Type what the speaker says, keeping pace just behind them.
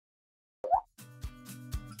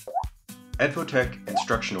Edvotek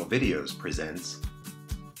Instructional Videos presents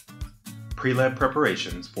Pre-Lab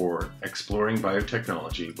Preparations for Exploring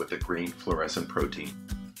Biotechnology with the Green Fluorescent Protein.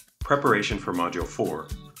 Preparation for Module 4,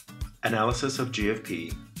 Analysis of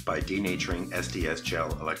GFP by Denaturing SDS Gel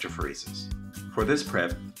Electrophoresis. For this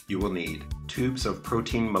prep, you will need tubes of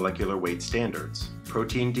protein molecular weight standards,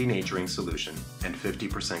 protein denaturing solution, and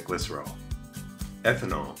 50% glycerol,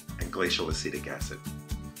 ethanol, and glacial acetic acid.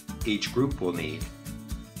 Each group will need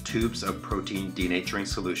tubes of protein denaturing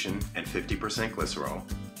solution and 50% glycerol,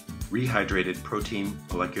 rehydrated protein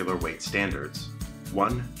molecular weight standards,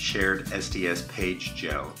 one shared SDS-PAGE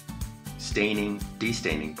gel, staining,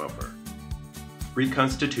 destaining buffer,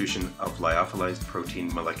 reconstitution of lyophilized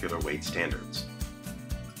protein molecular weight standards.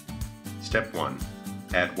 Step 1.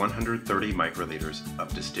 Add 130 microliters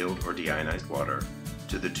of distilled or deionized water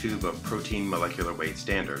to the tube of protein molecular weight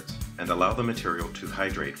standards and allow the material to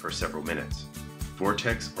hydrate for several minutes.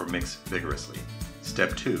 Vortex or mix vigorously.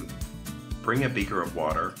 Step 2. Bring a beaker of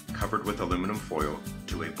water covered with aluminum foil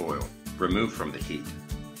to a boil. Remove from the heat.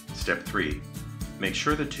 Step 3. Make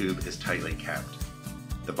sure the tube is tightly capped.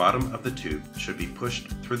 The bottom of the tube should be pushed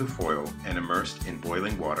through the foil and immersed in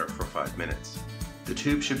boiling water for 5 minutes. The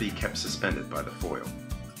tube should be kept suspended by the foil.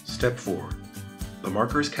 Step 4. The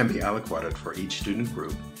markers can be aliquoted for each student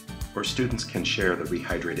group, or students can share the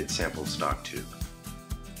rehydrated sample stock tube.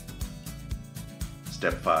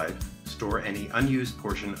 Step 5. Store any unused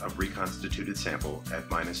portion of reconstituted sample at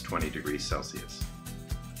 -20 degrees Celsius.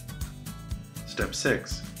 Step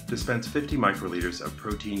 6. Dispense 50 microliters of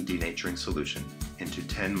protein denaturing solution into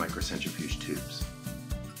 10 microcentrifuge tubes.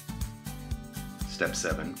 Step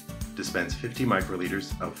 7. Dispense 50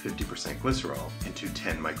 microliters of 50% glycerol into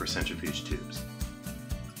 10 microcentrifuge tubes.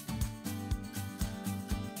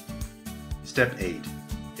 Step 8.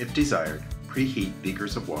 If desired, preheat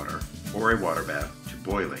beakers of water or a water bath to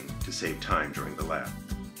boiling to save time during the lab.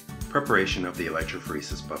 Preparation of the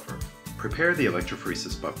electrophoresis buffer. Prepare the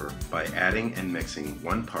electrophoresis buffer by adding and mixing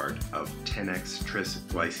 1 part of 10x tris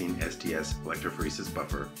glycine SDS electrophoresis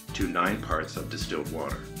buffer to 9 parts of distilled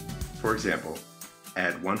water. For example,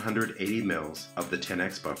 add 180 ml of the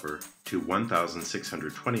 10x buffer to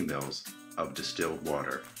 1,620 ml of distilled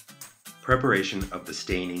water. Preparation of the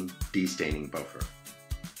staining, destaining buffer.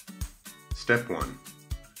 Step 1.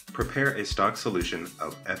 Prepare a stock solution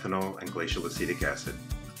of ethanol and glacial acetic acid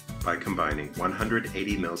by combining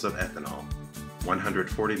 180 ml of ethanol,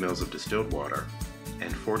 140 ml of distilled water,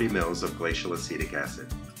 and 40 ml of glacial acetic acid.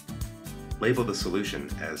 Label the solution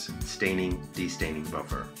as staining, destaining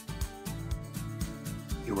buffer.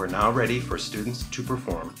 You are now ready for students to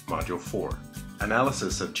perform Module 4,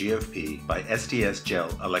 Analysis of GFP by SDS Gel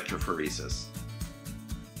Electrophoresis.